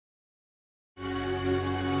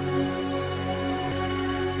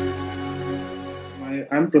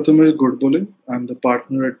I'm Prathamesh Godbole. I'm the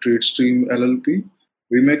partner at TradeStream LLP.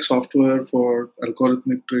 We make software for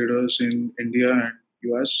algorithmic traders in India and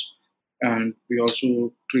US, and we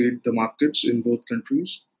also trade the markets in both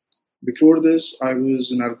countries. Before this, I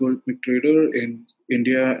was an algorithmic trader in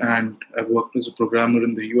India and I've worked as a programmer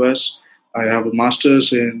in the US. I have a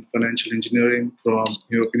master's in financial engineering from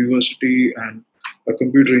New York University and a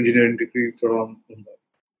computer engineering degree from Mumbai.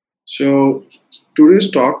 So,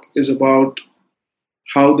 today's talk is about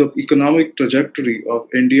how the economic trajectory of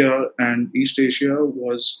India and East Asia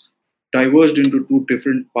was diverged into two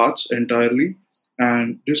different paths entirely.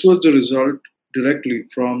 And this was the result directly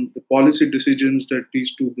from the policy decisions that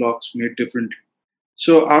these two blocs made differently.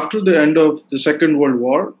 So, after the end of the Second World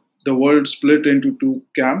War, the world split into two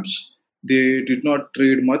camps. They did not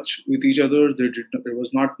trade much with each other. There was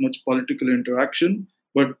not much political interaction,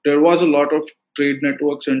 but there was a lot of trade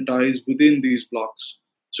networks and ties within these blocs.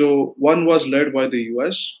 So, one was led by the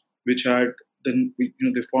US, which had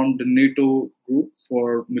they formed the NATO group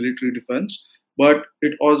for military defense, but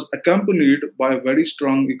it was accompanied by very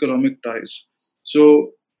strong economic ties.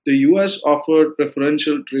 So the US offered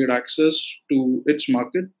preferential trade access to its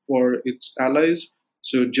market for its allies.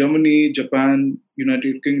 So Germany, Japan,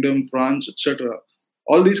 United Kingdom, France, etc.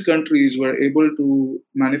 All these countries were able to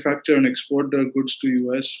manufacture and export their goods to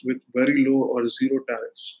US with very low or zero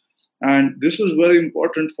tariffs. And this was very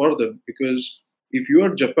important for them because if you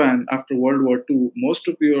are Japan after World War II, most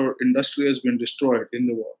of your industry has been destroyed in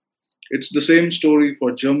the war. It's the same story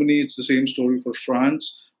for Germany, it's the same story for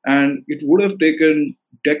France, and it would have taken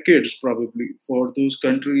decades probably for those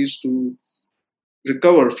countries to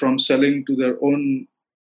recover from selling to their own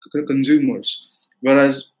consumers.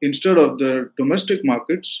 Whereas instead of their domestic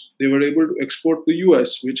markets, they were able to export to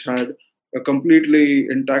US, which had a completely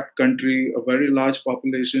intact country, a very large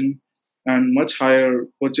population, and much higher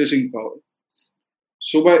purchasing power.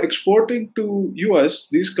 So by exporting to US,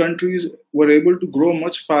 these countries were able to grow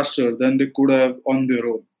much faster than they could have on their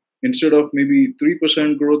own. Instead of maybe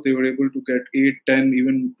 3% growth, they were able to get 8, 10,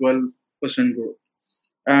 even 12% growth.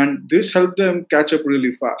 And this helped them catch up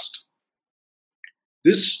really fast.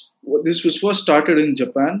 This was first started in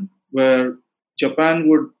Japan, where Japan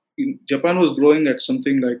would Japan was growing at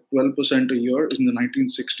something like 12% a year in the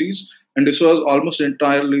 1960s, and this was almost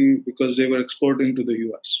entirely because they were exporting to the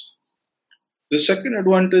US. The second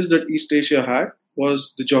advantage that East Asia had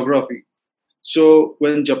was the geography. So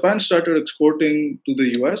when Japan started exporting to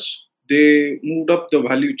the US, they moved up the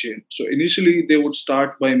value chain. So initially they would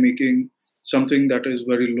start by making something that is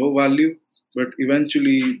very low value, but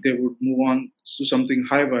eventually they would move on to something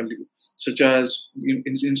high value, such as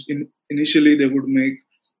initially they would make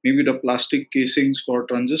maybe the plastic casings for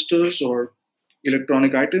transistors or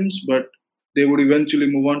electronic items, but they would eventually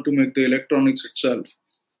move on to make the electronics itself.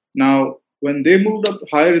 Now, when they moved up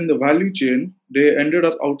higher in the value chain, they ended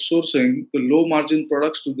up outsourcing the low margin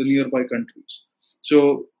products to the nearby countries.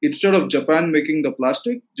 So instead of Japan making the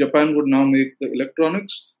plastic, Japan would now make the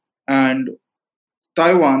electronics, and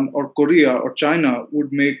Taiwan or Korea or China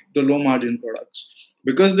would make the low margin products.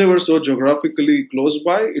 Because they were so geographically close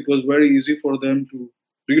by, it was very easy for them to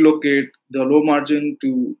relocate the low margin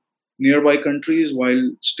to nearby countries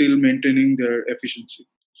while still maintaining their efficiency.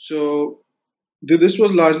 So this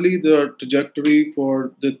was largely the trajectory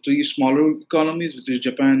for the three smaller economies, which is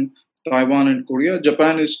Japan, Taiwan, and Korea.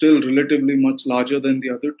 Japan is still relatively much larger than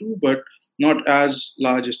the other two, but not as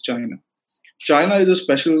large as China. China is a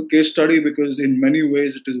special case study because, in many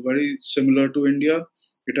ways, it is very similar to India.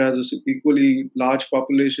 It has an equally large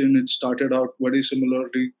population. It started out very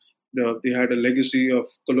similarly. They had a legacy of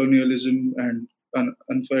colonialism and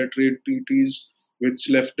unfair trade treaties, which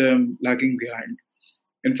left them lagging behind.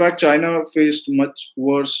 In fact, China faced much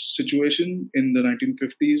worse situation in the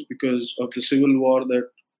 1950s because of the civil war that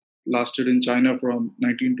lasted in China from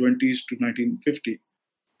 1920s to 1950.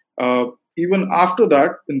 Even after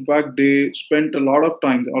that, in fact, they spent a lot of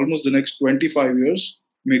time, almost the next 25 years,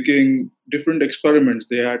 making different experiments.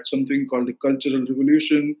 They had something called the Cultural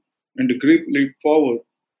Revolution and the Great Leap Forward,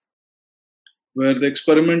 where they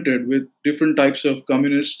experimented with different types of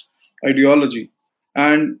communist ideology.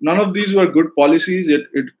 And none of these were good policies. It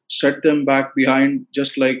set them back behind,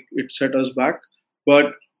 just like it set us back.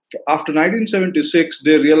 But after 1976,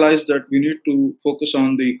 they realized that we need to focus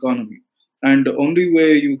on the economy. And the only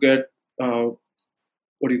way you get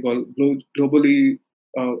what do you call globally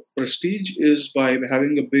prestige is by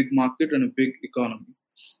having a big market and a big economy.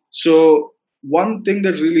 So one thing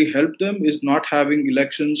that really helped them is not having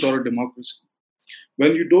elections or a democracy.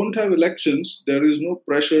 When you don't have elections, there is no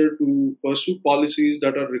pressure to pursue policies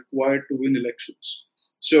that are required to win elections.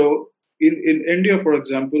 So in India, for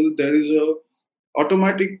example, there is a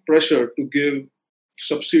automatic pressure to give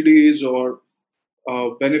subsidies or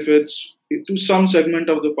benefits to some segment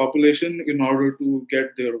of the population in order to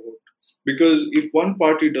get their vote. Because if one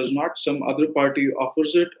party does not, some other party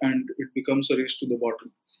offers it and it becomes a race to the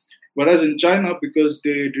bottom. Whereas in China, because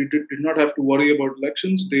they did not have to worry about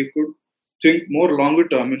elections, they could think more longer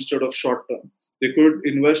term instead of short term. They could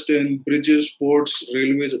invest in bridges, ports,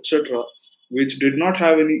 railways, etc., which did not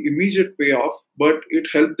have any immediate payoff, but it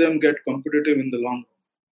helped them get competitive in the long run.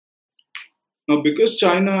 Now, because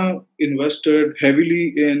China invested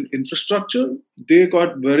heavily in infrastructure, they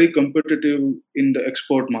got very competitive in the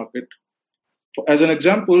export market. As an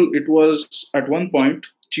example, it was at one point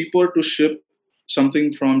cheaper to ship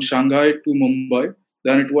something from Shanghai to Mumbai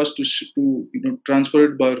than it was to transfer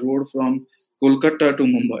it by road from Kolkata to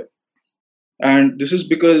Mumbai. And this is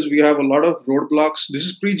because we have a lot of roadblocks. This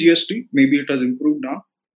is pre GST. Maybe it has improved now.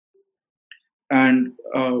 And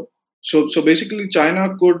so basically,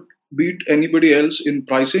 China could beat anybody else in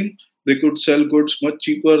pricing. They could sell goods much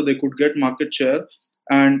cheaper. They could get market share,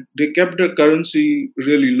 and they kept their currency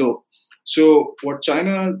really low. So what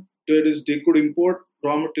China did is they could import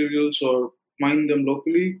raw materials or mine them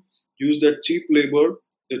locally, use that cheap labor,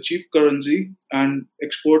 the cheap currency, and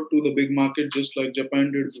export to the big market just like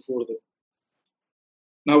Japan did before them.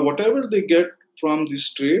 Now, whatever they get from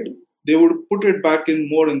this trade, they would put it back in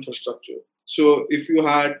more infrastructure. So, if you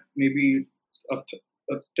had maybe a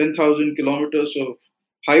 10,000 kilometers of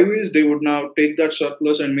highways, they would now take that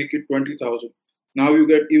surplus and make it 20,000. Now you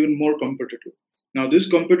get even more competitive. Now,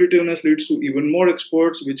 this competitiveness leads to even more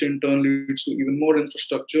exports, which in turn leads to even more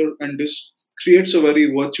infrastructure, and this creates a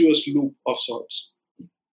very virtuous loop of sorts.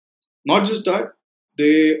 Not just that,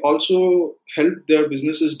 they also help their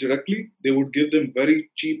businesses directly. They would give them very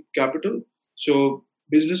cheap capital. So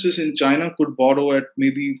businesses in China could borrow at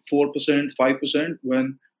maybe 4%, 5%,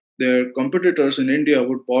 when their competitors in India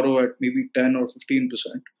would borrow at maybe 10 or 15%.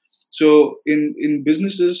 So in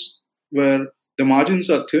businesses where the margins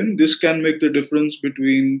are thin, this can make the difference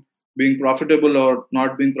between being profitable or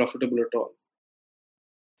not being profitable at all.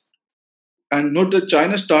 And note that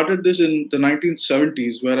China started this in the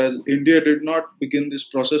 1970s, whereas India did not begin this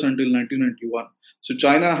process until 1991. So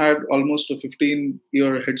China had almost a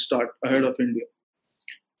 15-year head start ahead of India.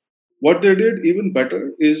 What they did even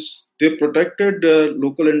better is they protected their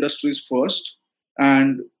local industries first,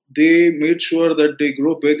 and they made sure that they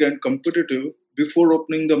grow big and competitive before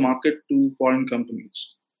opening the market to foreign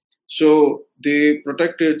companies. So they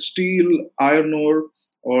protected steel, iron ore,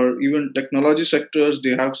 or even technology sectors.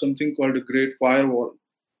 They have something called a Great Firewall,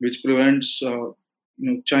 which prevents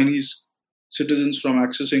Chinese citizens from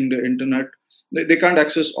accessing the internet. They can't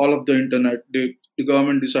access all of the internet. The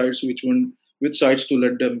government decides which sites to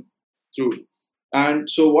let them through. And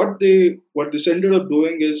so what this ended up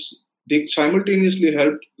doing is they simultaneously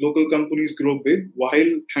helped local companies grow big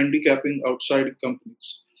while handicapping outside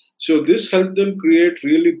companies. So this helped them create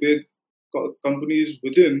really big companies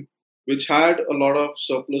within, which had a lot of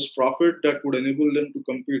surplus profit that would enable them to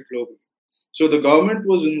compete globally. So the government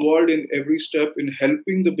was involved in every step in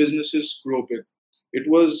helping the businesses grow big. It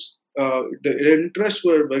was the interests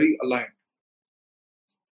were very aligned.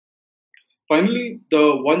 Finally,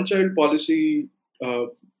 the one child policy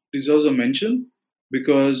deserves a mention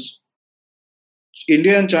because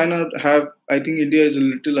India and China have, I think India is a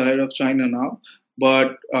little ahead of China now,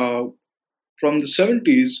 but from the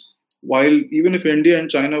 70s, while even if India and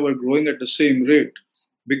China were growing at the same rate,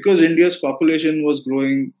 because India's population was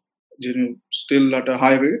growing, still at a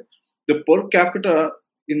high rate, the per capita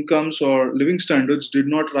incomes or living standards did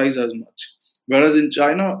not rise as much. Whereas in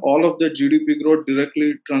China, all of the GDP growth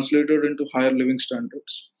directly translated into higher living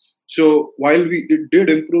standards. So while it did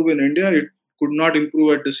improve in India, it could not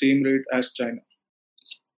improve at the same rate as China.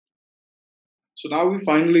 So now we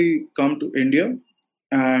finally come to India,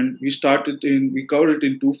 and we covered it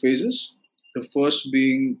in two phases. The first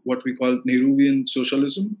being what we call Nehruvian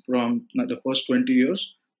socialism from the first 20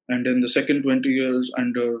 years, and then the second 20 years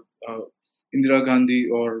under Indira Gandhi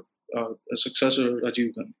or a successor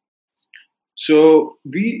Rajiv Gandhi. So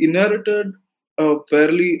we inherited a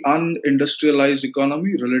fairly unindustrialized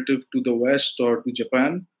economy relative to the West or to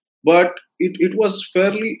Japan, but it was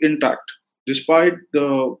fairly intact despite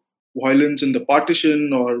the violence in the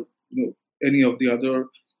partition or any of the other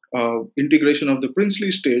integration of the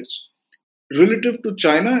princely states. Relative to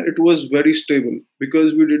China, it was very stable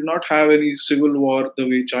because we did not have any civil war the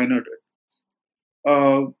way China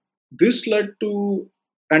did. This led to,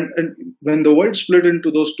 and when the world split into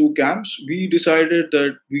those two camps, we decided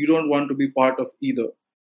that we don't want to be part of either.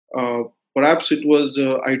 Perhaps it was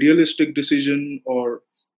an idealistic decision or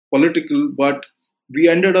political, but we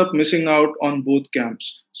ended up missing out on both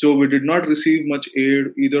camps. So we did not receive much aid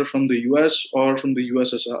either from the US or from the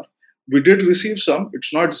USSR. We did receive some,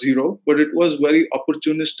 it's not zero, but it was very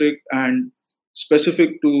opportunistic and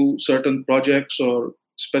specific to certain projects or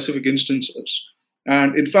specific instances.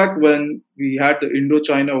 And in fact, when we had the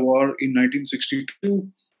Indochina War in 1962,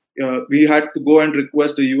 we had to go and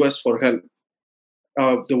request the US for help.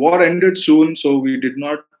 The war ended soon, so we did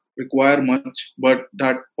not require much, but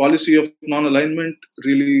that policy of non alignment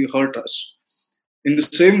really hurt us. In the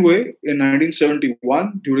same way, in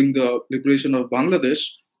 1971, during the liberation of Bangladesh,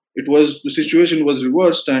 the situation was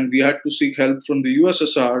reversed, and we had to seek help from the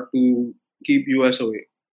USSR to keep US away.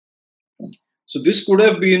 So this could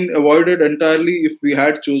have been avoided entirely if we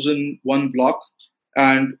had chosen one block,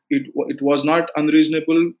 and it was not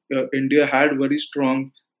unreasonable. India had very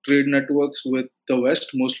strong trade networks with the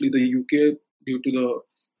West, mostly the UK, due to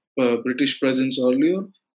the British presence earlier,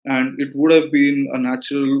 and it would have been a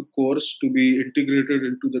natural course to be integrated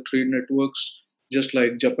into the trade networks, just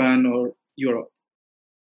like Japan or Europe.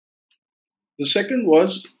 The second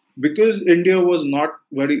was because India was not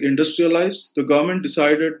very industrialized, the government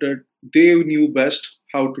decided that they knew best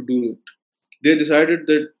how to do it. They decided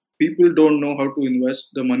that people don't know how to invest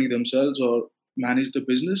the money themselves or manage the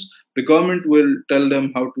business. The government will tell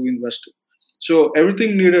them how to invest it. So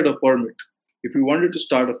everything needed a permit. If you wanted to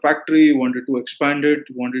start a factory, you wanted to expand it,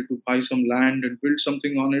 you wanted to buy some land and build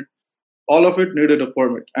something on it, all of it needed a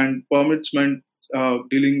permit. And permits meant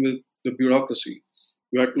dealing with the bureaucracy.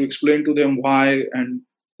 You had to explain to them why, and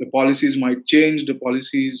the policies might change. The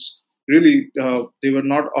policies really, they were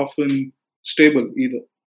not often stable either.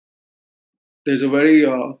 There's a very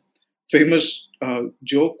famous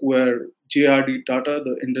joke where J.R.D. Tata,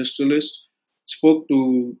 the industrialist, spoke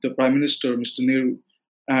to the Prime Minister, Mr. Nehru.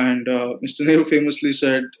 And Mr. Nehru famously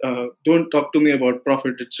said, "Don't talk to me about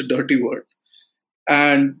profit, it's a dirty word."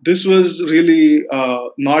 And this was really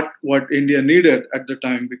not what India needed at the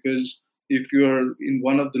time, because if you're in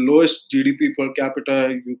one of the lowest GDP per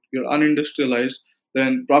capita, you're unindustrialized,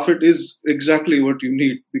 then profit is exactly what you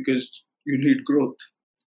need because you need growth.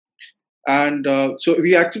 And so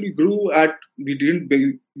we actually grew at, we didn't,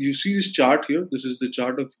 you see this chart here, this is the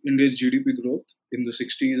chart of India's GDP growth in the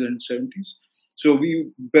 60s and 70s. So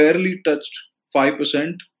we barely touched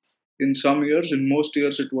 5%. In some years, in most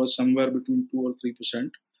years, it was somewhere between 2 or 3%.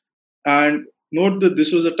 And note that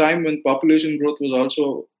this was a time when population growth was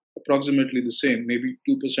also approximately the same, maybe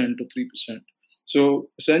 2% to 3%. So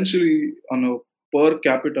essentially, on a per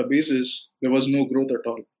capita basis, there was no growth at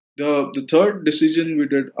all. The third decision we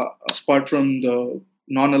did, apart from the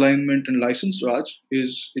non-alignment and license Raj,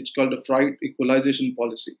 is it's called a freight equalization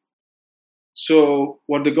policy. So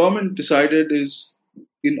what the government decided is,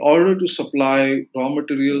 in order to supply raw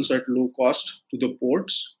materials at low cost to the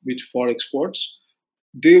ports, which for exports,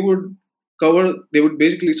 they would they would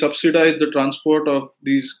basically subsidize the transport of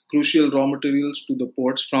these crucial raw materials to the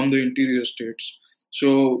ports from the interior states.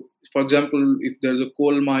 So, for example, if there's a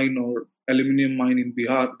coal mine or aluminum mine in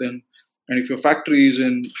Bihar, then, and if your factory is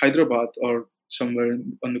in Hyderabad or somewhere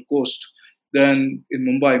on the coast, then in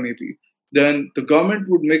Mumbai maybe, then the government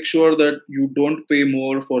would make sure that you don't pay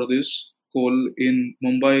more for this coal in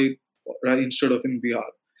Mumbai instead of in Bihar.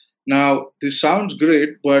 Now, this sounds great,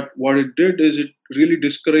 but what it did is it really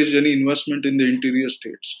discouraged any investment in the interior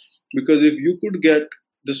states. Because if you could get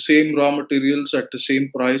the same raw materials at the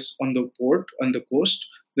same price on the port and the coast,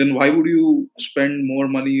 then why would you spend more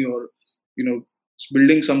money or, you know,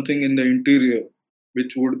 building something in the interior,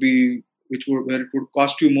 which would where it would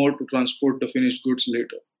cost you more to transport the finished goods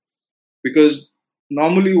later? Because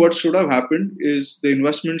normally what should have happened is the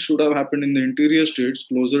investment should have happened in the interior states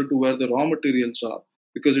closer to where the raw materials are,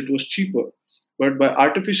 because it was cheaper. But by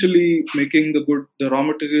artificially making the raw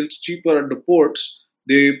materials cheaper at the ports,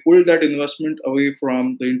 they pulled that investment away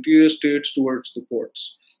from the interior states towards the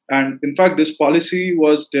ports. And in fact, this policy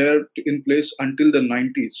was there in place until the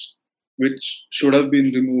 90s, which should have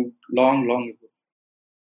been removed long, long ago.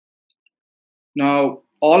 Now,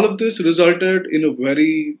 all of this resulted in a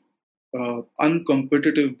very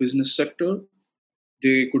uncompetitive business sector.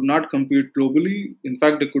 They could not compete globally. In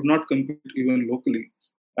fact, they could not compete even locally.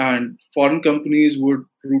 And foreign companies would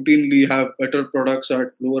routinely have better products at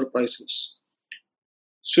lower prices.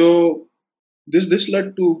 So this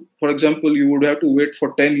led to, for example, you would have to wait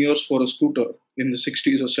for 10 years for a scooter in the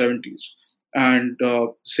 60s or 70s, and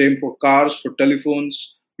same for cars, for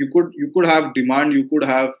telephones. You could have demand, you could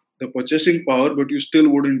have the purchasing power, but you still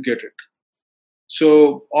wouldn't get it.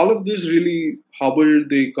 So all of this really hobbled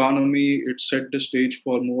the economy. It set the stage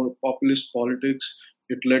for more populist politics.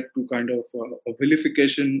 It led to kind of a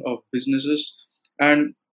vilification of businesses.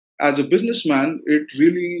 And as a businessman, it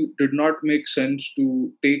really did not make sense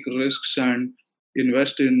to take risks and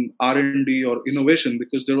invest in R&D or innovation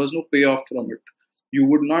because there was no payoff from it. You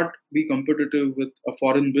would not be competitive with a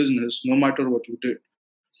foreign business no matter what you did.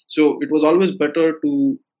 So it was always better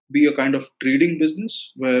to be a kind of trading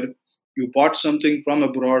business where you bought something from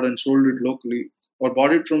abroad and sold it locally, or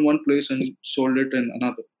bought it from one place and sold it in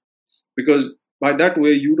another. Because by that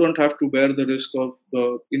way, you don't have to bear the risk of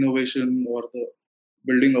the innovation or the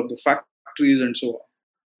building of the factories and so on.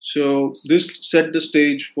 So this set the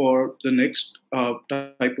stage for the next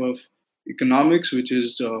type of economics, which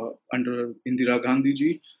is under Indira Gandhi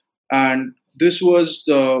ji, and this was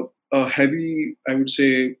a heavy, I would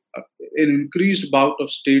say, an increased bout of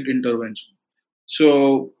state intervention.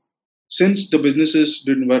 So since the businesses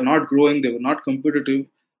were not growing, they were not competitive,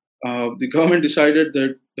 the government decided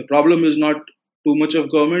that the problem is not too much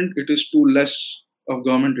of government, it is too less of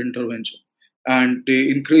government intervention. And they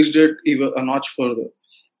increased it even a notch further.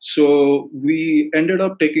 So we ended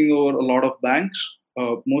up taking over a lot of banks.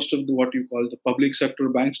 Most of the what you call the public sector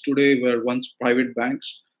banks today were once private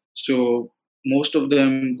banks. So most of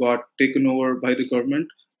them got taken over by the government.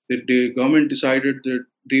 The government decided that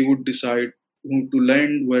they would decide whom to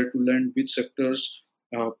lend, where to lend, which sectors,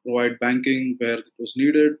 provide banking where it was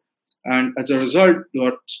needed. And as a result,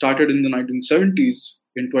 what started in the 1970s,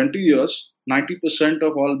 in 20 years, 90%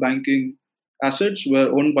 of all banking assets were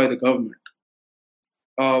owned by the government.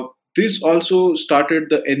 Uh, this also started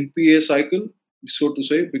the NPA cycle, so to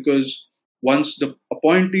say, because once the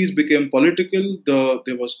appointees became political,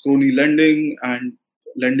 there was crony lending and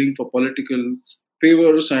lending for political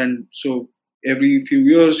favors. And so every few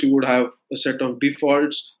years, you would have a set of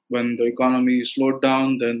defaults. When the economy slowed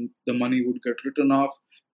down, then the money would get written off.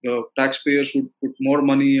 The taxpayers would put more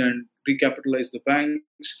money and recapitalize the banks.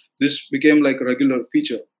 This became like a regular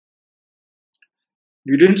feature.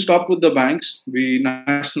 We didn't stop with the banks. We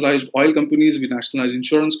nationalized oil companies, we nationalized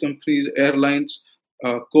insurance companies, airlines,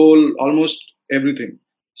 coal, almost everything.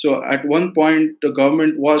 So at one point, the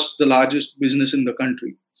government was the largest business in the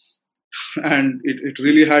country, and it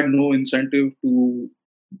really had no incentive to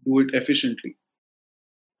do it efficiently.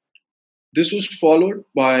 This was followed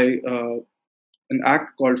by an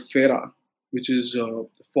act called FERA, which is the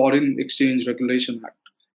Foreign Exchange Regulation Act.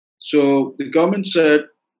 So the government said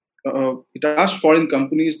it asked foreign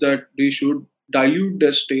companies that they should dilute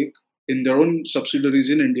their stake in their own subsidiaries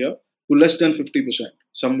in India to less than 50%,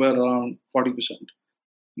 somewhere around 40%.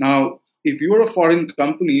 Now, if you are a foreign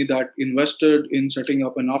company that invested in setting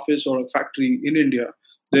up an office or a factory in India,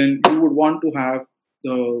 then you would want to have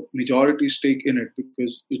the majority stake in it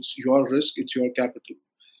because it's your risk, it's your capital.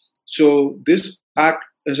 So this act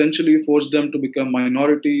essentially forced them to become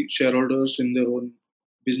minority shareholders in their own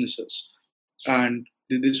businesses. And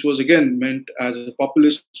this was again meant as a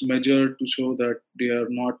populist measure to show that they are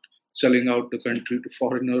not selling out the country to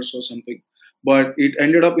foreigners or something. But it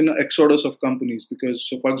ended up in an exodus of companies because,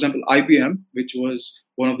 so for example, IBM, which was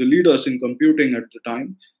one of the leaders in computing at the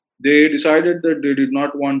time, they decided that they did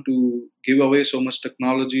not want to give away so much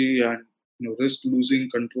technology and risk losing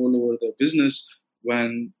control over their business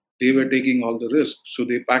when they were taking all the risk. So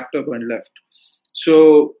they packed up and left.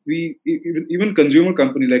 So even consumer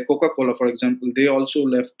company like Coca-Cola, for example, they also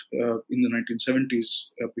left in the 1970s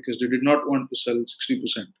because they did not want to sell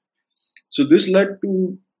 60%. So this led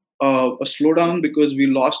to a slowdown because we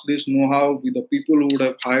lost this know-how with the people who would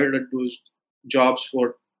have hired at those jobs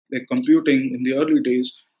for like computing in the early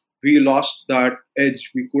days. We lost that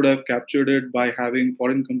edge. We could have captured it by having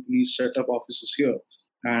foreign companies set up offices here,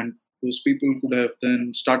 and those people could have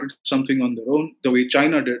then started something on their own, the way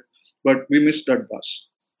China did. But we missed that bus.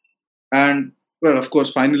 And well, of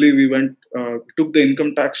course, finally we took the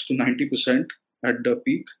income tax to 90% at the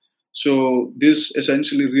peak. So this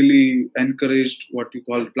essentially really encouraged what you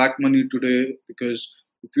call black money today, because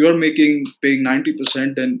if you are paying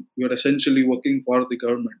 90%, then you're essentially working for the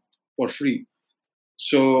government for free.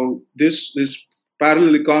 So this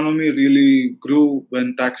parallel economy really grew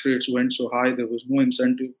when tax rates went so high. There was no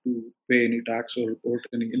incentive to pay any tax or report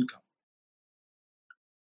any income.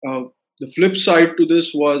 Uh, the flip side to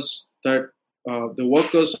this was that the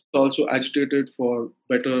workers also agitated for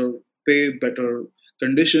better pay, better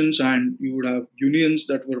conditions, and you would have unions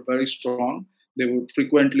that were very strong. They would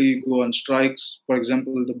frequently go on strikes. For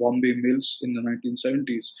example, the Bombay mills in the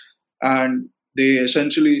 1970s, and they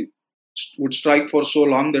essentially would strike for so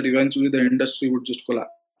long that eventually the industry would just collapse.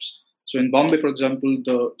 So in Bombay, for example,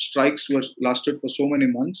 the strikes were lasted for so many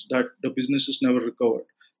months that the businesses never recovered.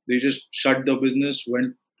 They just shut the business,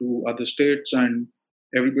 went to other states, and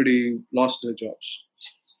everybody lost their jobs.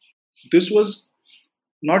 This was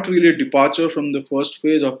not really a departure from the first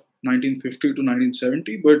phase of 1950 to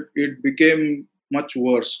 1970, but it became much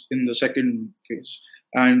worse in the second phase.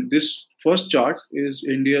 And this first chart is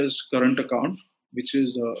India's current account, which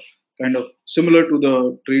is kind of similar to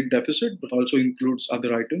the trade deficit, but also includes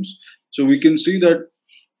other items. So we can see that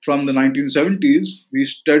from the 1970s, we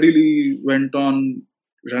steadily went on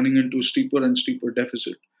running into steeper and steeper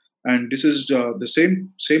deficit. And this is the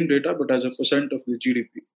same data, but as a percent of the GDP.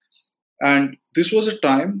 And this was a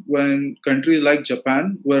time when countries like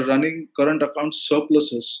Japan were running current account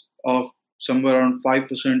surpluses of somewhere around 5%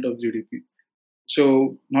 of GDP.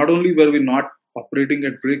 So not only were we not operating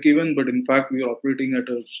at break even, but in fact, we were operating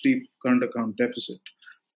at a steep current account deficit.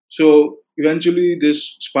 So eventually,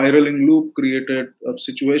 this spiraling loop created a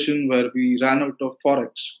situation where we ran out of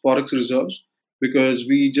forex reserves, because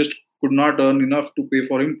we just could not earn enough to pay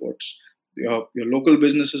for imports. Your local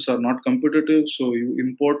businesses are not competitive, so you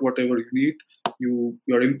import whatever you need.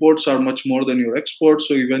 Your imports are much more than your exports,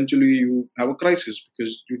 so eventually you have a crisis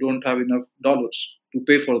because you don't have enough dollars to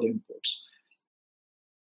pay for the imports.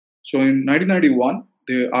 So in 1991,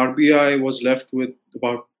 the RBI was left with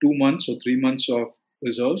about 2 months or 3 months of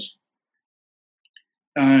reserves,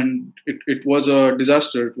 and it was a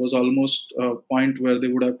disaster. It was almost a point where they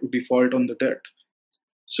would have to default on the debt.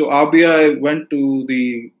 So RBI went to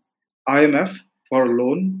the IMF for a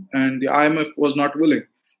loan, and the IMF was not willing,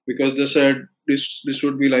 because they said this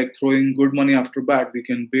would be like throwing good money after bad. We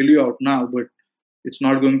can bail you out now, but it's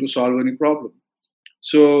not going to solve any problem.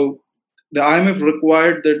 So the IMF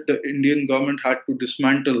required that the Indian government had to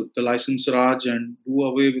dismantle the license Raj and do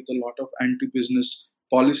away with a lot of anti-business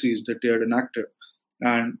policies that they had enacted.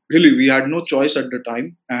 And really, we had no choice at the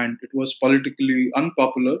time, and it was politically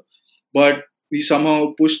unpopular. But we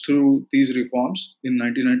somehow pushed through these reforms in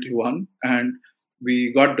 1991, and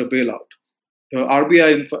we got the bailout. The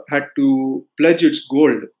RBI had to pledge its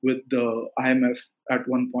gold with the IMF at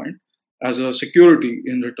one point as a security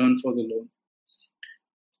in return for the loan.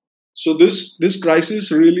 So this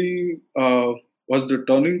crisis really was the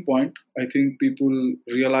turning point. I think people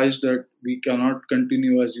realized that we cannot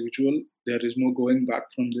continue as usual. There is no going back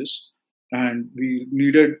from this, and we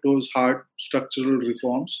needed those hard structural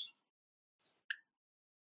reforms.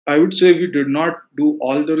 I would say we did not do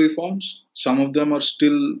all the reforms. Some of them are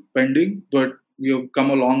still pending, but we have come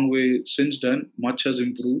a long way since then. Much has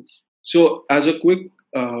improved. So, as a quick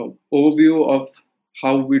overview of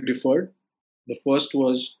how we differed, the first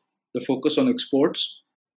was the focus on exports.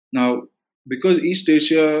 Now, because East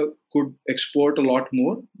Asia could export a lot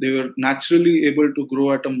more, they were naturally able to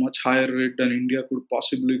grow at a much higher rate than India could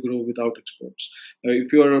possibly grow without exports.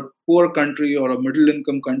 If you are a poor country or a middle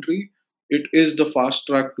income country, it is the fast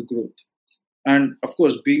track to growth. And of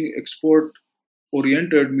course, being export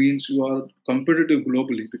oriented means you are competitive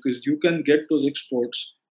globally, because you can get those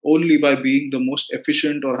exports only by being the most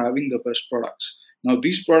efficient or having the best products. Now,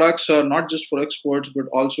 these products are not just for exports, but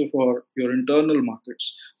also for your internal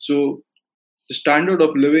markets. So the standard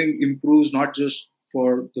of living improves not just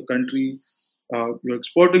for the country you're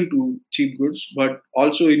exporting to cheap goods, but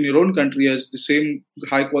also in your own country as the same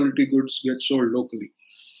high quality goods get sold locally.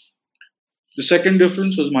 The second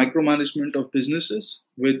difference was micromanagement of businesses,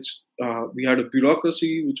 which we had a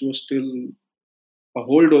bureaucracy which was still a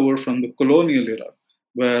holdover from the colonial era,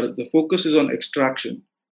 where the focus is on extraction.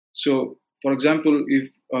 So, for example,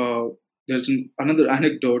 if there's another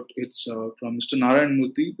anecdote, it's from Mr. Narayan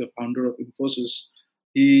Murthy, the founder of Infosys.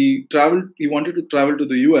 He wanted to travel to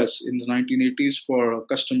the US in the 1980s for a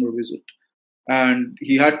customer visit. And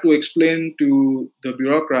he had to explain to the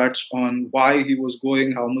bureaucrats on why he was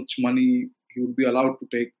going, how much money he would be allowed to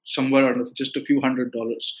take, somewhere out of just a few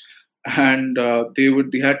 $100s. And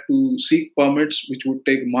they had to seek permits, which would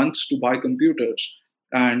take months to buy computers.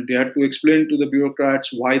 And they had to explain to the bureaucrats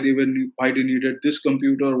why they needed this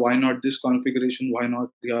computer, why not this configuration, why not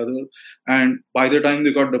the other. And by the time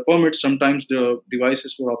they got the permits, sometimes the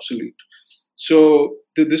devices were obsolete. So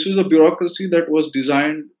this was a bureaucracy that was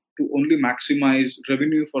designed to only maximize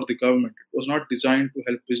revenue for the government. It was not designed to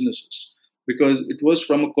help businesses, because it was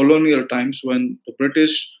from a colonial times when the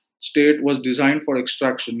British state was designed for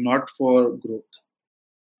extraction, not for growth.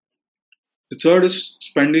 The third is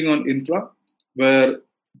spending on infra, where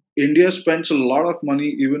India spends a lot of money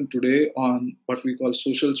even today on what we call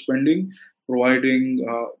social spending, providing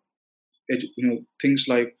things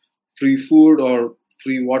like free food or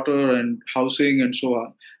free water and housing and so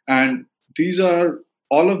on. And these are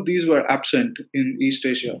all of these were absent in East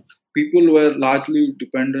Asia. People were largely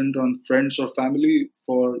dependent on friends or family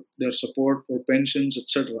for their support for pensions,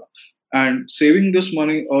 etc. And saving this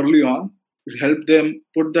money early on helped them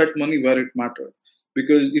put that money where it mattered.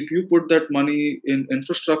 because if you put that money in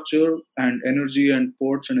infrastructure and energy and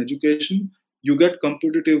ports and education, you get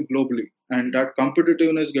competitive globally, and that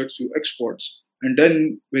competitiveness gets you exports. And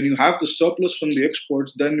then when you have the surplus from the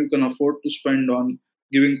exports, then you can afford to spend on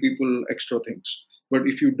giving people extra things. But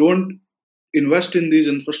if you don't invest in these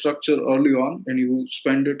infrastructure early on and you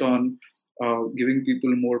spend it on giving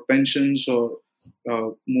people more pensions or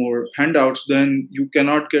more handouts, then you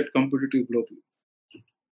cannot get competitive globally.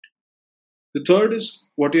 The third is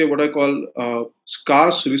what I call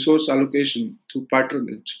scarce resource allocation through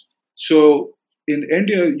patronage. So in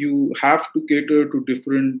India, you have to cater to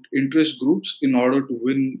different interest groups in order to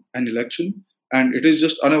win an election, and it is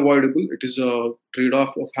just unavoidable. It is a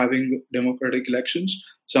trade-off of having democratic elections,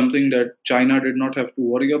 something that China did not have to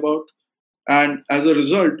worry about. And as a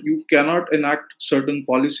result, you cannot enact certain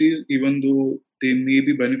policies even though they may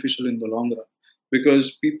be beneficial in the long run,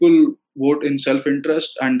 because people vote in self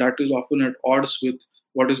interest, and that is often at odds with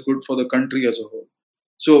what is good for the country as a whole.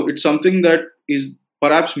 So it's something that is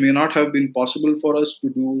perhaps may not have been possible for us to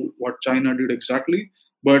do what China did exactly,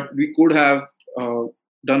 but we could have uh,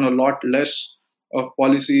 done a lot less of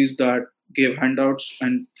policies that gave handouts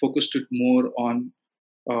and focused it more on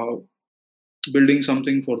uh, building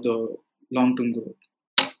something for the long term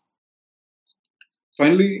growth.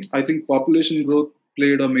 Finally, I think population growth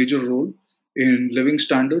played a major role in living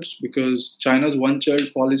standards, because China's one child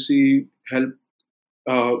policy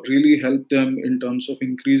really helped them in terms of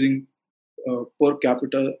increasing per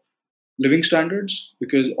capita living standards,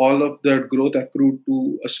 because all of that growth accrued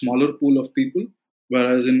to a smaller pool of people.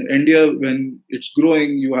 Whereas in India, when it's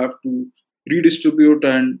growing, you have to redistribute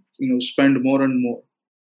and spend more and more.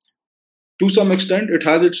 To some extent, it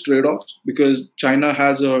has its trade-offs, because China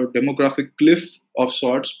has a demographic cliff of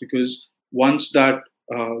sorts, because once that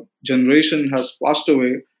generation has passed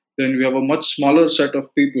away, then we have a much smaller set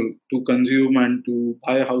of people to consume and to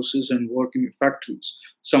buy houses and work in factories,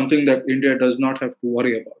 something that India does not have to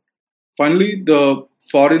worry about. Finally, the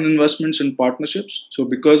foreign investments and partnerships. So,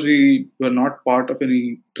 because we were not part of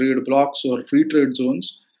any trade blocs or free trade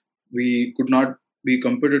zones, we could not be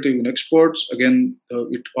competitive in exports. Again,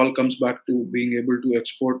 it all comes back to being able to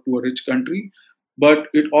export to a rich country. But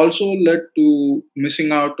it also led to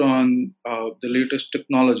missing out on the latest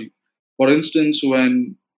technology. For instance,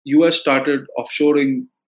 when US started offshoring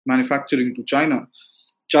manufacturing to China,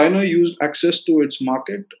 China used access to its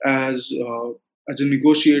market as a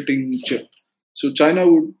negotiating chip. So China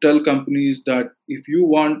would tell companies that if you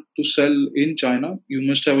want to sell in China, you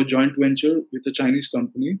must have a joint venture with a Chinese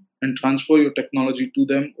company and transfer your technology to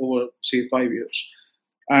them over, say, 5 years.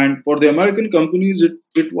 And for the American companies,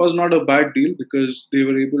 it was not a bad deal, because they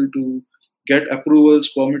were able to get approvals,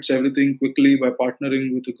 permits, everything quickly by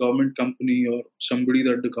partnering with a government company or somebody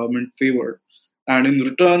that the government favored. And in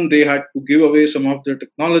return, they had to give away some of their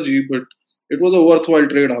technology, but it was a worthwhile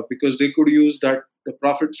trade off, because they could use the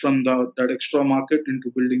profits from that extra market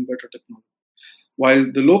into building better technology.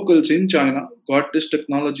 While the locals in China got this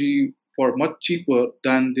technology for much cheaper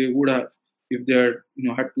than they would have if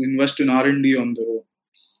they had to invest in R&D on their own.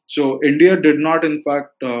 So India did not, in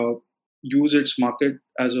fact, use its market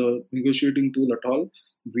as a negotiating tool at all.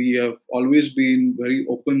 We have always been very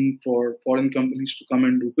open for foreign companies to come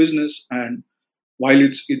and do business, and while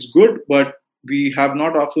it's good, but we have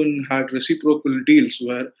not often had reciprocal deals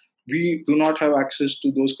where we do not have access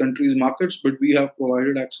to those countries' markets, but we have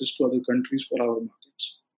provided access to other countries for our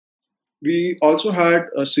markets. We also had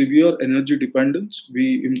a severe energy dependence.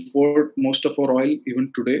 We import most of our oil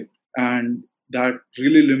even today, and that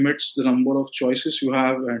really limits the number of choices you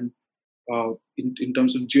have. And in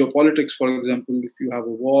terms of geopolitics, for example, if you have a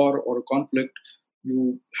war or a conflict,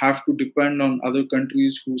 you have to depend on other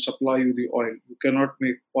countries who supply you the oil. You cannot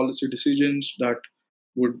make policy decisions that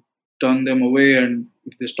would turn them away, and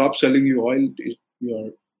if they stop selling you oil, you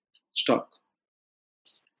are stuck.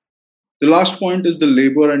 The last point is the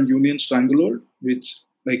labor and union stranglehold, which,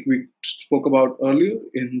 like we spoke about earlier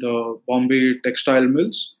in the Bombay textile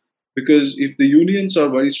mills. Because if the unions are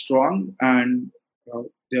very strong and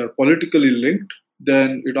they are politically linked,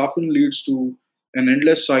 then it often leads to an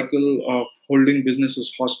endless cycle of holding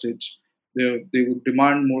businesses hostage. They would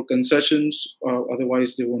demand more concessions,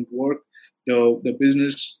 otherwise they won't work. The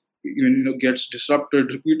business gets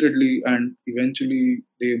disrupted repeatedly, and eventually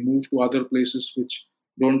they move to other places which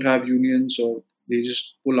don't have unions, or they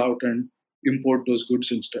just pull out and import those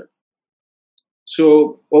goods instead.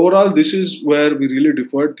 So overall, this is where we really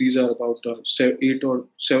differed. These are about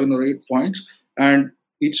 7 or 8 points, and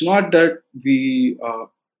it's not that we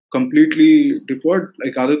completely differed.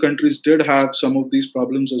 Like, other countries did have some of these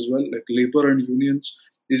problems as well. Like, labor and unions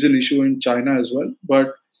is an issue in China as well,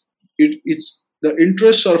 but it's the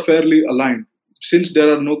interests are fairly aligned. Since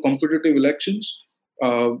there are no competitive elections,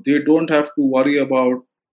 they don't have to worry about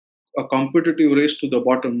a competitive race to the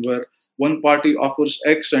bottom where one party offers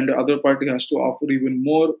X and the other party has to offer even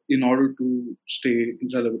more in order to stay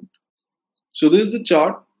relevant. So this is the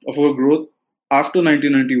chart of our growth after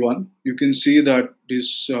 1991. You can see that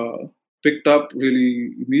this picked up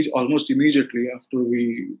really almost immediately after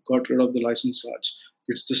we got rid of the license cards.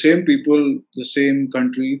 It's the same people, the same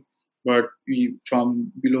country, but we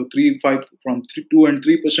from below 2 and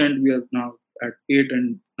 3%, we are now at 8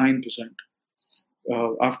 and 9%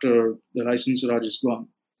 after the license Raj is gone.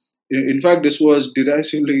 In fact, this was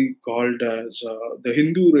derisively called as the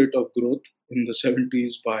Hindu rate of growth in the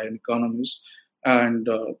 70s by an economist. And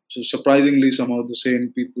so surprisingly, some of the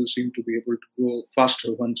same people seem to be able to grow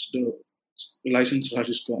faster once the license Raj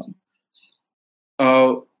is gone.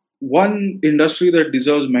 Uh, One industry that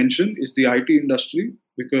deserves mention is the IT industry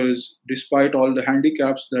because despite all the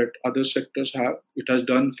handicaps that other sectors have, it has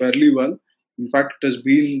done fairly well. In fact, it has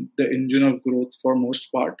been the engine of growth for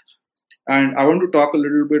most part. And I want to talk a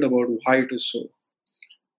little bit about why it is so.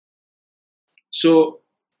 So,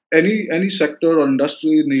 any sector or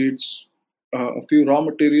industry needs a few raw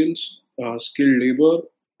materials, skilled labor,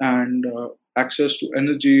 and access to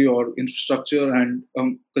energy or infrastructure and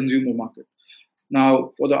consumer market.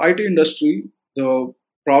 Now, for the IT industry, the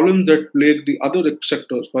problems that plagued the other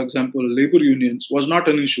sectors, for example, labor unions, was not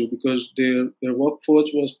an issue because their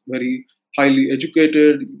workforce was very highly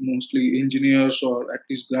educated, mostly engineers or at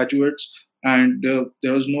least graduates, and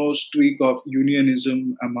there was no streak of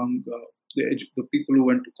unionism among the people who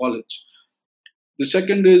went to college. The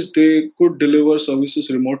second is they could deliver services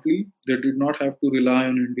remotely. They did not have to rely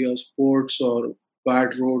on India's ports or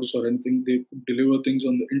bad roads or anything. They could deliver things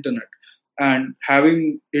on the internet. And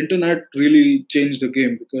having internet really changed the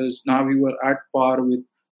game because now we were at par with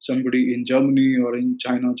somebody in Germany or in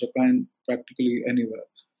China, Japan, practically anywhere.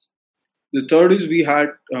 The third is we had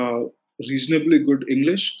reasonably good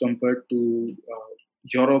English compared to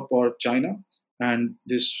Europe or China, and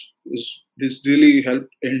this really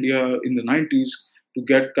helped India in the 90s to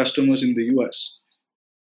get customers in the US.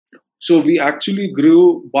 So we actually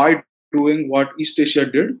grew by doing what East Asia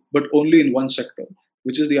did, but only in one sector,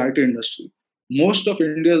 which is the IT industry. Most of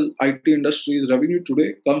India's IT industry's revenue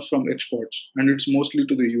today comes from exports, and it's mostly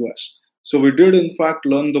to the US. So we did, in fact,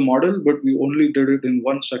 learn the model, but we only did it in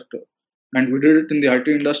one sector. And we did it in the IT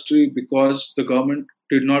industry because the government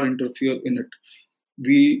did not interfere in it.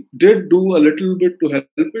 We did do a little bit to help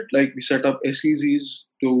it, like we set up SEZs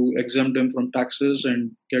to exempt them from taxes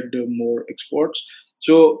and get them more exports.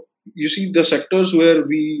 So you see, the sectors where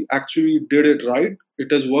we actually did it right, it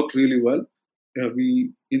has worked really well.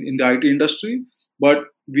 We in the IT industry, but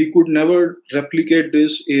we could never replicate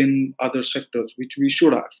this in other sectors, which we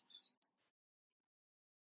should have.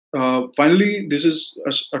 Finally, this is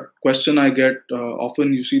a question I get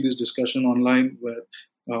often. You see this discussion online where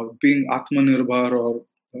being Atmanirbhar or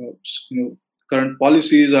current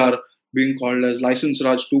policies are being called as License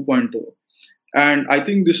Raj 2.0. And I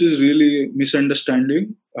think this is really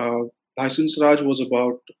misunderstanding. License Raj was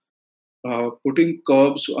about putting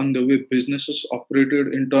curbs on the way businesses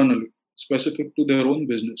operated internally, specific to their own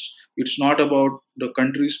business. It's not about the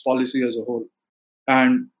country's policy as a whole,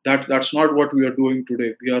 and that's not what we are doing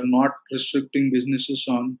today. We are not restricting businesses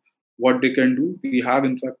on what they can do. We have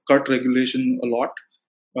in fact cut regulation a lot.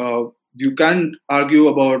 You can argue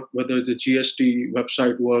about whether the GST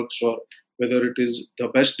website works or whether it is the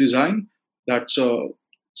best design. That's a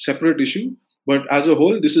separate issue. But as a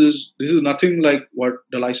whole, this is nothing like what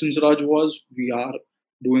the license Raj was. We are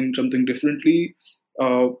doing something differently.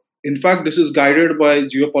 uh, in fact, this is guided by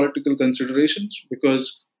geopolitical considerations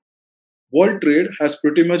because world trade has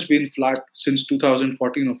pretty much been flat since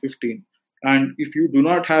 2014 or 15. And if you do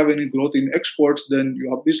not have any growth in exports, then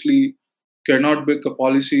you obviously cannot make a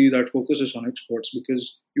policy that focuses on exports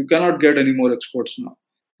because you cannot get any more exports now.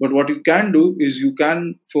 But what you can do is you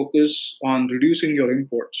can focus on reducing your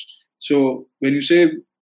imports. So when you say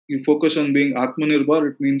you focus on being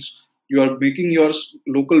Atmanirbhar, it means you are making your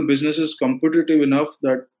local businesses competitive enough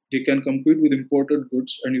that they can compete with imported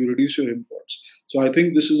goods and you reduce your imports. So I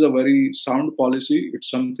think this is a very sound policy. It's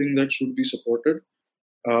something that should be supported.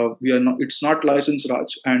 We are not. It's not license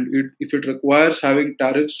Raj, and if it requires having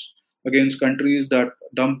tariffs against countries that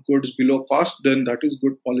dump goods below cost, then that is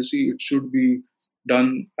good policy. It should be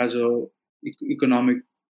done as a economic.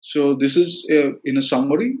 So this is in a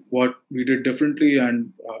summary what we did differently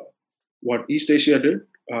and what East Asia did.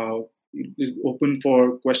 Open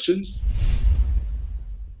for questions.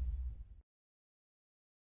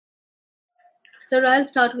 So I'll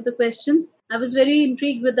start with the question. I was very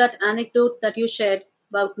intrigued with that anecdote that you shared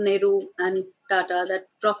about Nehru and Tata, that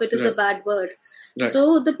profit is a Right, bad word. right,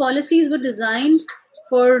 So the policies were designed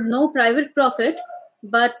for no private profit,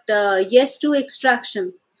 but yes to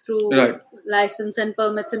extraction through right. license and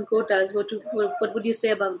permits and quotas. What would you say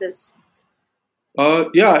about this?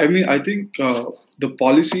 Yeah, I mean, I think the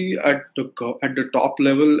policy at the top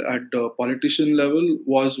level, at the politician level,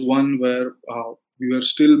 was one where we were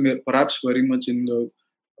still perhaps very much in the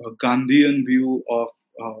Gandhian view of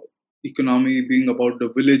uh, economy being about the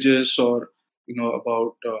villages, or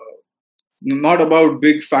about not about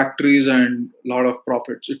big factories and a lot of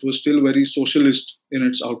profits. It was still very socialist in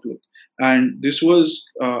its outlook. And this was,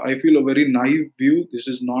 I feel, a very naive view. This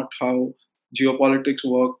is not how geopolitics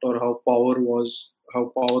worked, or how power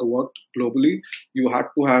worked globally. You had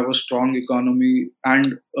to have a strong economy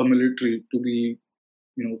and a military to be,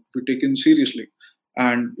 be taken seriously.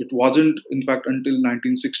 And it wasn't, in fact, until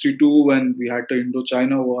 1962, when we had the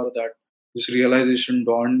Indo-China War, that this realization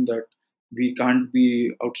dawned that we can't be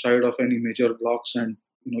outside of any major blocks and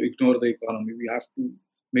ignore the economy. We have to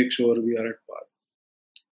make sure we are at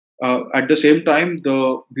par. At the same time,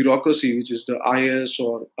 the bureaucracy, which is the IS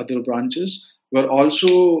or other branches, were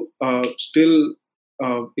also still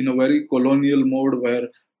in a very colonial mode, where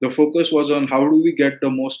the focus was on how do we get the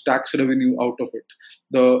most tax revenue out of it.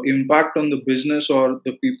 The impact on the business or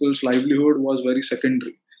the people's livelihood was very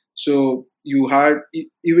secondary. So you had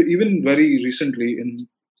even very recently, in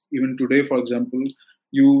even today, for example,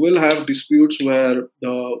 you will have disputes where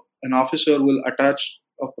an officer will attach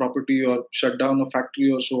a property or shut down a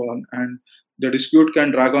factory or so on, and the dispute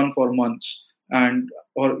can drag on for months and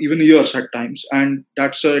or even years at times, and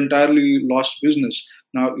that's an entirely lost business.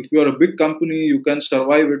 Now, if you are a big company, you can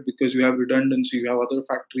survive it because you have redundancy, you have other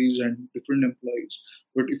factories and different employees.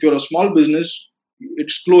 But if you're a small business,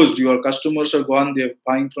 it's closed, your customers are gone, they're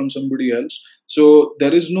buying from somebody else. So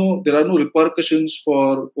there are no repercussions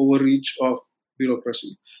for overreach of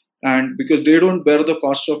bureaucracy, and because they don't bear the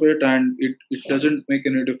cost of it, and it doesn't make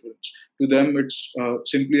any difference to them. It's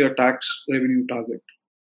simply a tax revenue target.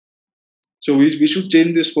 So we should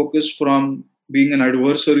change this focus from being an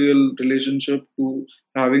adversarial relationship to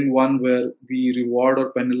having one where we reward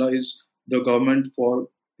or penalize the government for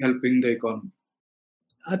helping the economy.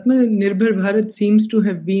 Atmanirbhar Bharat seems to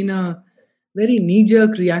have been a very knee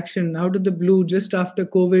jerk reaction out of the blue just after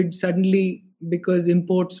COVID, suddenly, because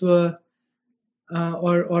imports were,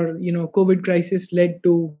 COVID crisis led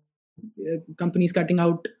to companies cutting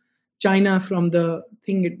out China from the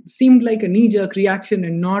thing. It seemed like a knee jerk reaction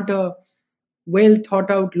and not a well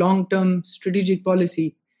thought out long term strategic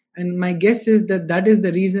policy. And my guess is that that is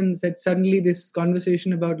the reason that suddenly this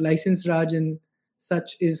conversation about license Raj and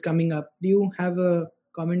such is coming up. Do you have a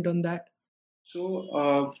comment on that?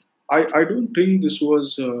 So I don't think this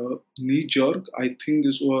was knee jerk. I think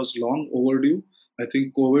this was long overdue. I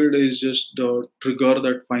think COVID is just the trigger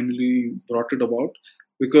that finally brought it about.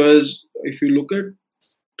 Because if you look at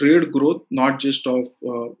trade growth, not just of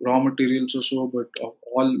raw materials or so, but of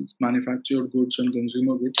all manufactured goods and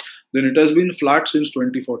consumer goods, then it has been flat since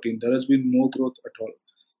 2014. There has been no growth at all.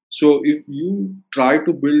 So if you try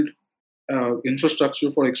to build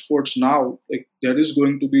infrastructure for exports now, like, there is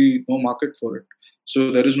going to be no market for it.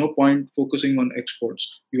 So there is no point focusing on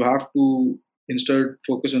exports. You have to instead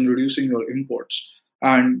focus on reducing your imports.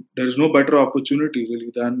 And there is no better opportunity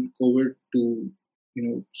really than COVID to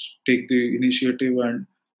take the initiative and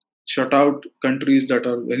shut out countries that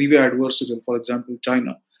are anyway adversarial. For example,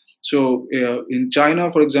 China. So in China,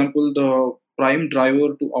 for example, the prime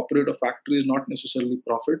driver to operate a factory is not necessarily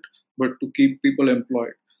profit, but to keep people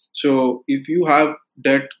employed. So if you have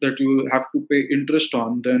debt that you have to pay interest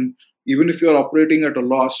on, then even if you are operating at a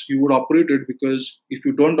loss, you would operate it, because if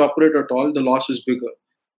you don't operate at all, the loss is bigger.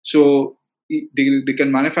 So they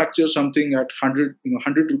can manufacture something at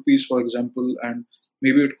 100 rupees, for example, and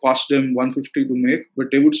maybe it costs them 150 to make, but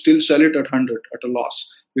they would still sell it at 100 at a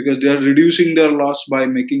loss, because they are reducing their loss by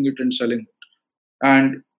making it and selling it.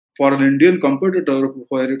 And for an Indian competitor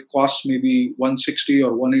where it costs maybe 160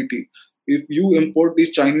 or 180, if you import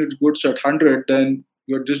these Chinese goods at 100, then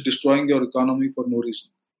you're just destroying your economy for no reason.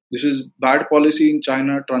 This is bad policy in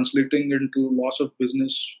China translating into loss of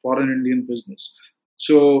business for an Indian business.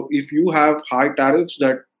 So if you have high tariffs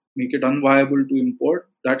that make it unviable to import,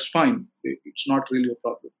 that's fine. It's not really a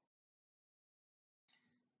problem.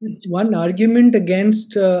 One argument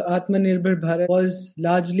against Atmanirbhar Bharat was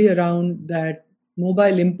largely around that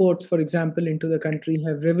mobile imports, for example, into the country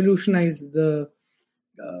have revolutionized the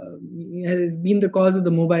has been the cause of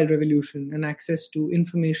the mobile revolution and access to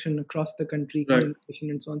information across the country, Right. communication,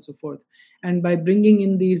 and so on and so forth. And by bringing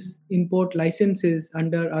in these import licenses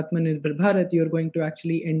under Atmanirbhar Bharat, you're going to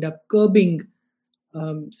actually end up curbing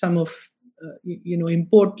some of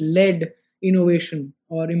import-led innovation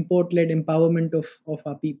or import-led empowerment of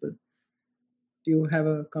our people. Do you have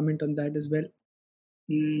a comment on that as well?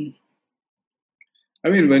 I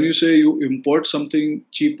mean, when you say you import something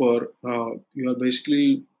cheaper, you are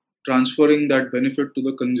basically transferring that benefit to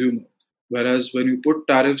the consumer. Whereas when you put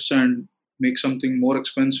tariffs and make something more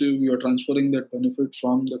expensive, you are transferring that benefit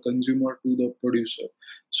from the consumer to the producer.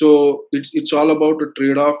 So it's all about a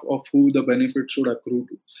trade off of who the benefit should accrue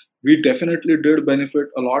to. We definitely did benefit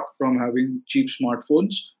a lot from having cheap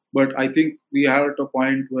smartphones, but I think we are at a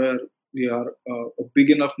point where we are a big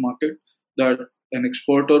enough market that an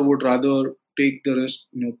exporter would rather take the risk,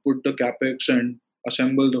 put the capex and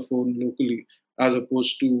assemble the phone locally, as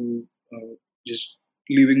opposed to just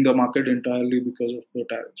leaving the market entirely because of the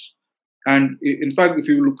tariffs. And in fact, if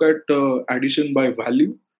you look at addition by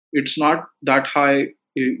value, it's not that high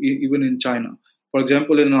even in China. For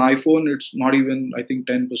example, in an iPhone, it's not even, I think,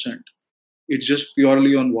 10%. It's just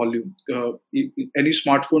purely on volume. Any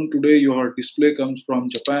smartphone today, your display comes from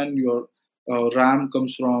Japan, your RAM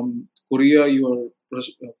comes from Korea, your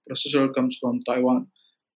processor comes from Taiwan,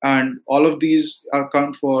 and all of these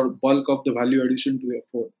account for bulk of the value addition to your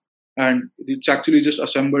phone. And it's actually just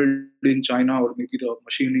assembled in China, or maybe the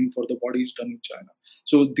machining for the body is done in China.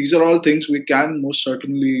 So these are all things we can most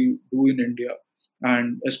certainly do in India,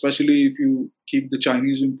 and especially if you keep the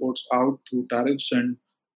Chinese imports out through tariffs, and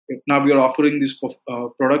now we are offering this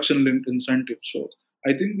production linked incentive. So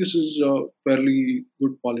I think this is a fairly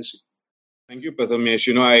good policy. Thank you, Prathamesh.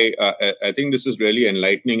 I think this is really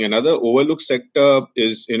enlightening. Another overlooked sector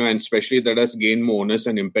is, and especially that has gained more onus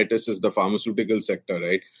and impetus, is the pharmaceutical sector,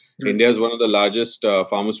 right? India is one of the largest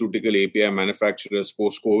pharmaceutical API manufacturers.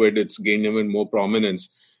 Post-COVID, it's gained even more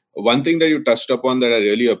prominence. One thing that you touched upon that I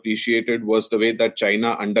really appreciated was the way that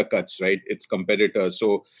China undercuts, right, its competitors.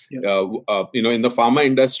 So, in the pharma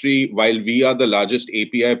industry, while we are the largest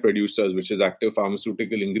API producers, which is active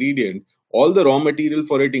pharmaceutical ingredient, all the raw material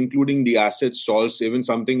for it, including the acids, salts, even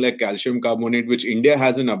something like calcium carbonate, which India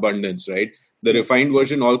has in abundance, right? The refined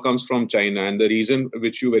version all comes from China. And the reason,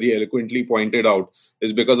 which you very eloquently pointed out,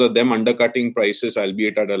 is because of them undercutting prices,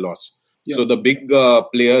 albeit at a loss. Yeah. So the big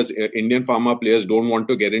players, Indian pharma players, don't want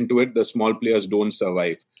to get into it. The small players don't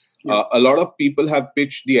survive. Yeah. A lot of people have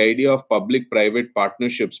pitched the idea of public-private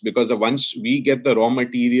partnerships, because once we get the raw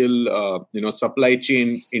material, supply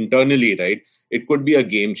chain internally, right, it could be a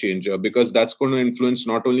game changer, because that's going to influence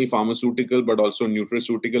not only pharmaceutical but also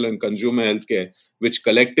nutraceutical and consumer healthcare, which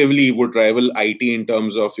collectively would rival IT in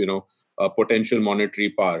terms of potential monetary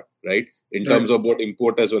power, right? In terms of both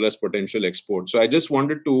import as well as potential export. So I just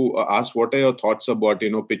wanted to ask, what are your thoughts about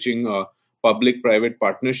pitching public-private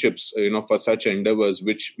partnerships, for such endeavors,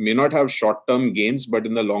 which may not have short-term gains, but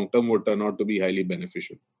in the long term would turn out to be highly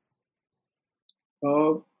beneficial?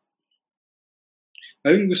 I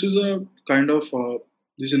think this is a kind of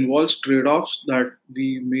this involves trade-offs that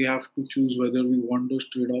we may have to choose whether we want those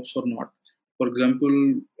trade-offs or not. For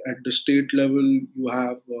example, at the state level, you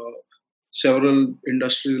have several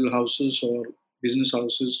industrial houses or business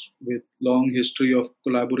houses with long history of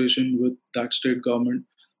collaboration with that state government.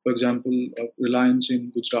 For example, Reliance in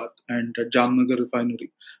Gujarat and Jamnagar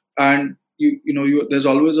refinery. And there's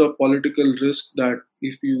always a political risk that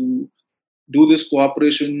if you do this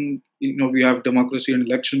cooperation, we have democracy and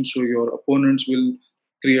elections, so your opponents will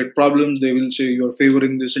create problems. They will say you're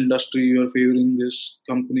favoring this industry, you're favoring this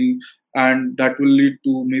company, and that will lead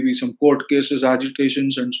to maybe some court cases,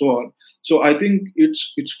 agitations, and so on. So I think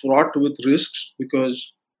it's fraught with risks,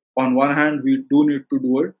 because on one hand we do need to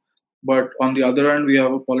do it, but on the other hand we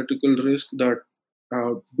have a political risk that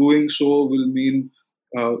doing so will mean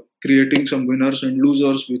creating some winners and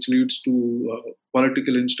losers, which leads to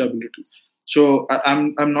political instability. So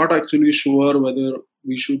I'm not actually sure whether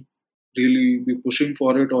we should really be pushing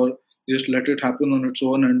for it or just let it happen on its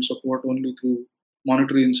own and support only through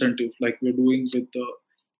monetary incentive, like we're doing with the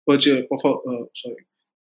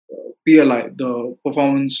PLI, the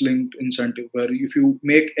performance linked incentive, where if you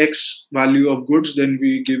make X value of goods, then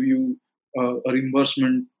we give you a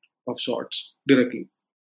reimbursement of sorts directly.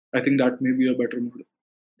 I think that may be a better model.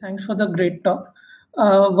 Thanks for the great talk.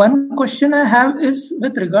 One question I have is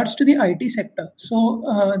with regards to the IT sector. So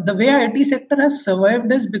the way IT sector has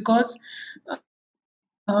survived is because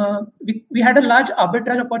we had a large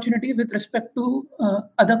arbitrage opportunity with respect to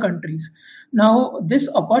other countries. Now this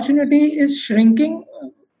opportunity is shrinking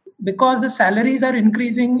because the salaries are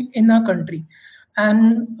increasing in our country.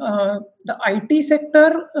 And the IT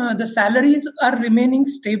sector, the salaries are remaining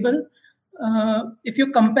stable if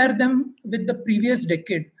you compare them with the previous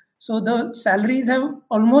decade. So the salaries have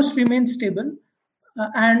almost remained stable,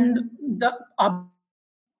 and the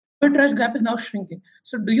arbitrage gap is now shrinking.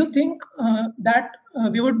 So do you think that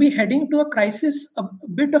we would be heading to a crisis, a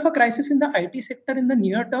bit of a crisis in the IT sector in the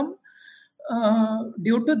near term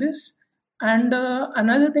due to this? And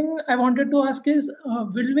another thing I wanted to ask is,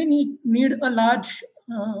 will we need a large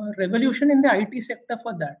revolution in the IT sector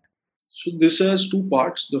for that? So this has two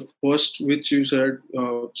parts. The first, which you said,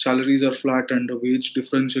 salaries are flat and the wage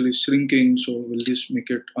differential is shrinking. So will this make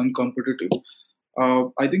it uncompetitive?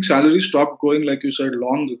 I think salaries stopped growing, like you said,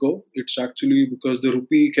 long ago. It's actually because the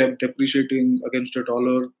rupee kept depreciating against the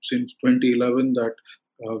dollar since 2011 that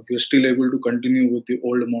we're still able to continue with the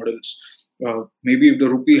old models. Maybe if the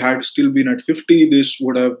rupee had still been at 50, this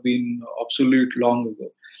would have been obsolete long ago.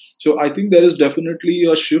 So I think there is definitely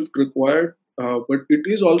a shift required, but it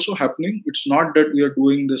is also happening. It's not that we are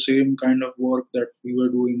doing the same kind of work that we were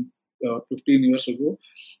doing 15 years ago.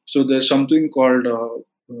 So there's something called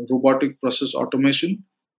robotic process automation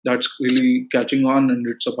that's really catching on, and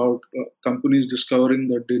it's about companies discovering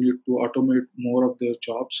that they need to automate more of their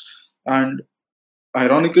jobs. And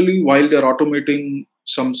ironically, while they're automating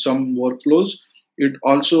some workflows, it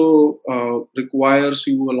also requires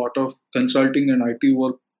you a lot of consulting and IT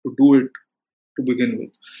work to do it to begin with.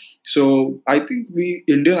 So I think we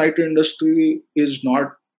Indian IT industry is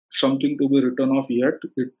not something to be written off yet.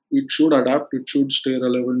 It should adapt. It should stay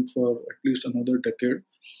relevant for at least another decade.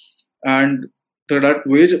 And that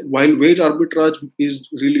while wage arbitrage is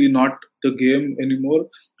really not the game anymore,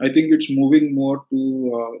 I think it's moving more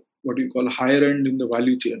to what you call higher end in the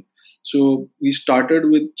value chain. So we started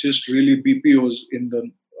with just really BPOs in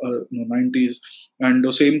the 90s, and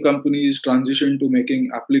the same companies transitioned to making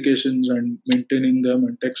applications and maintaining them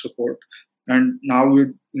and tech support. And now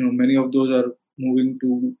many of those are moving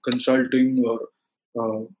to consulting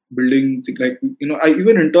or building like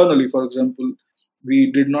even internally, for example,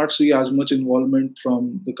 we did not see as much involvement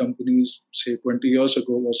from the companies, say 20 years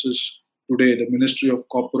ago versus today, the Ministry of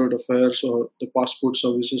Corporate Affairs or the passport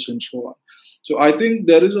services and so on. So I think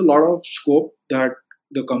there is a lot of scope that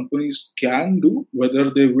the companies can do.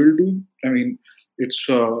 Whether they will do, I mean, it's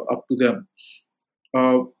up to them.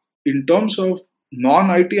 In terms of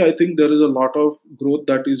non-IT, I think there is a lot of growth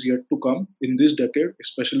that is yet to come in this decade,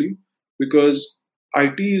 especially because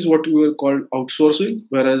IT is what we will call outsourcing,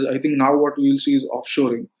 whereas I think now what we will see is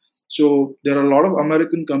offshoring. So there are a lot of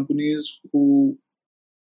American companies who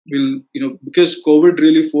will, because COVID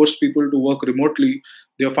really forced people to work remotely,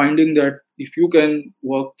 they're finding that if you can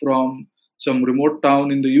work from some remote town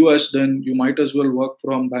in the US, then you might as well work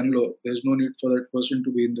from Bangalore. There's no need for that person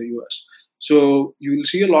to be in the US. So you will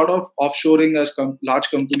see a lot of offshoring as large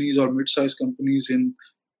companies or mid-sized companies in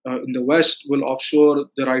the West will offshore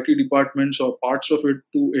their IT departments or parts of it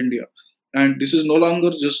to India. And this is no longer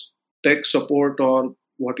just tech support or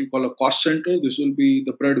what you call a cost center. This will be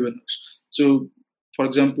the breadwinners. So, for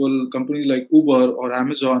example, companies like Uber or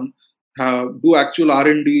Amazon do actual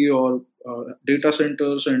R&D or data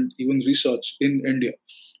centers and even research in India.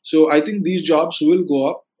 So I think these jobs will go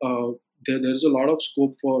up. There's a lot of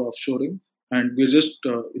scope for offshoring, and we're just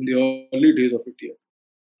in the early days of it yet.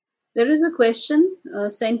 There is a question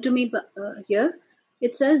sent to me here.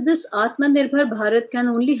 It says this Atmanirbhar Bharat can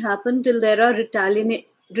only happen till there are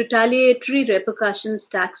retaliatory repercussions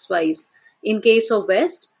tax-wise in case of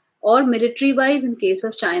West or military-wise in case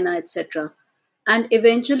of China, etc. And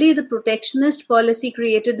eventually the protectionist policy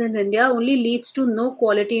created in India only leads to no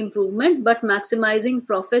quality improvement but maximizing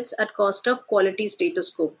profits at cost of quality status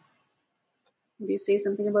quo. Will you say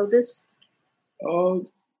something about this?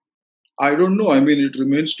 I don't know. I mean, it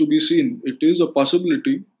remains to be seen. It is a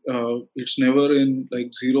possibility. It's never in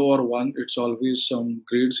like 0 or 1. It's always some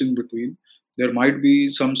grades in between. There might be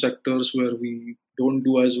some sectors where we don't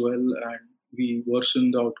do as well and we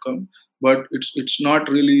worsen the outcome. But it's not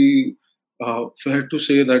really fair to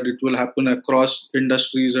say that it will happen across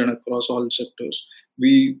industries and across all sectors.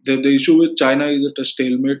 The issue with China is at a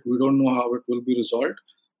stalemate. We don't know how it will be resolved.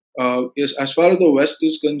 Yes, as far as the West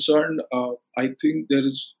is concerned, I think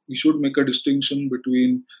we should make a distinction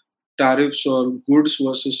between tariffs or goods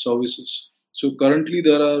versus services. So currently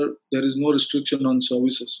there is no restriction on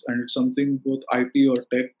services, and it's something both IT or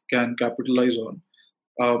tech can capitalize on.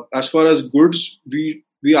 As far as goods,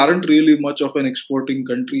 we aren't really much of an exporting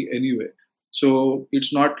country anyway. So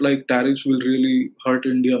it's not like tariffs will really hurt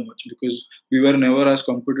India much because we were never as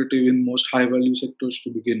competitive in most high value sectors to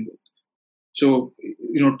begin with. So,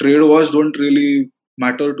 trade wars don't really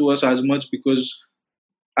matter to us as much because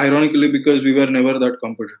ironically, because we were never that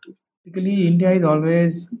competitive. Typically, India is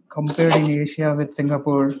always compared in Asia with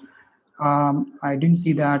Singapore. I didn't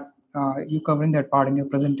see that you covering that part in your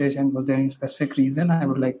presentation. Was there any specific reason? I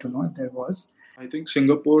would like to know if there was. I think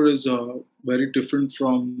Singapore is very different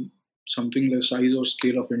from something the size or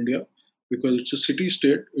scale of India because it's a city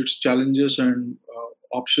state. Its challenges and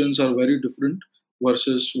options are very different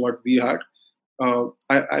versus what we had.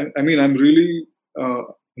 I mean, I'm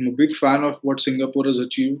a big fan of what Singapore has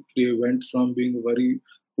achieved. They went from being a very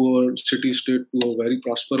poor city state to a very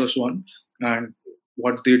prosperous one, and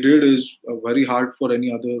what they did is very hard for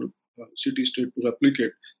any other city state to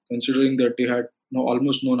replicate, considering that they had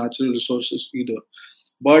almost no natural resources either.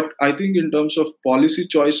 But I think in terms of policy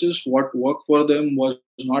choices, what worked for them was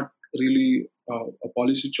not really a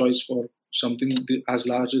policy choice for something as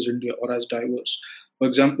large as India or as diverse. For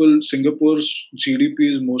example, Singapore's GDP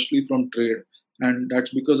is mostly from trade, and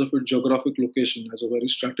that's because of its geographic location as a very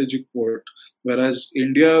strategic port. Whereas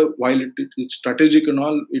India, while it's strategic and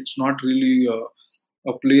all, it's not really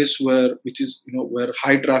a place which is where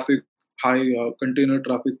high traffic, high container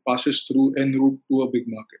traffic passes through en route to a big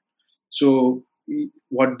market. So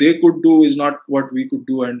what they could do is not what we could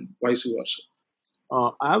do, and vice versa.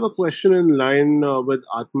 I have a question in line with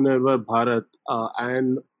Atmanirbhar Bharat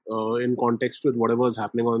and in context with whatever is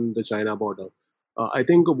happening on the China border. I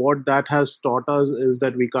think what that has taught us is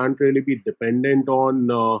that we can't really be dependent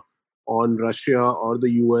on Russia or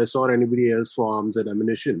the US or anybody else for arms and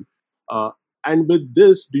ammunition. And with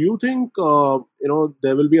this, do you think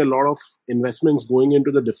there will be a lot of investments going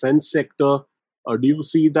into the defense sector? Do you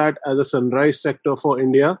see that as a sunrise sector for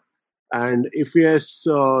India? And if yes,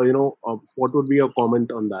 what would be your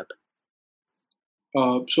comment on that?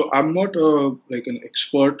 So I'm not like an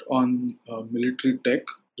expert on military tech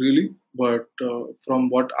really, but from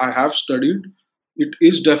what I have studied, it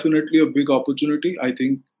is definitely a big opportunity. I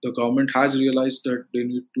think the government has realized that they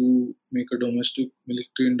need to make a domestic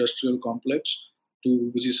military industrial complex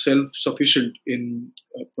which is self-sufficient in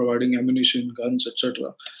providing ammunition, guns,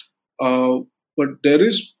 etc. But there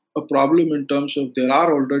is a problem in terms of there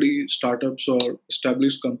are already startups or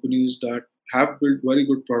established companies that have built very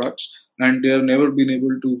good products and they have never been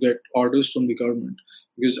able to get orders from the government.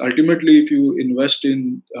 Because ultimately, if you invest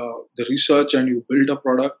in the research and you build a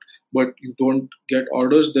product, but you don't get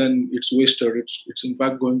orders, then it's wasted. It's in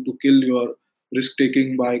fact going to kill your risk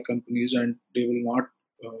taking by companies, and they will not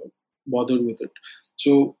bother with it.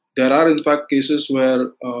 So there are in fact cases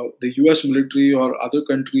where the U.S. military or other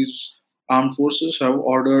countries' armed forces have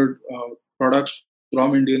ordered products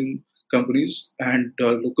from Indian companies, and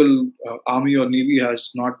local army or navy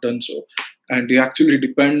has not done so, and they actually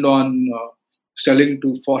depend on selling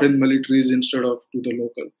to foreign militaries instead of to the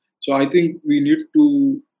local. So I think we need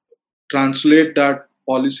to translate that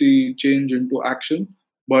policy change into action.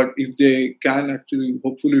 But if they can actually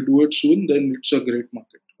hopefully do it soon, then it's a great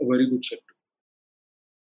market, a very good sector.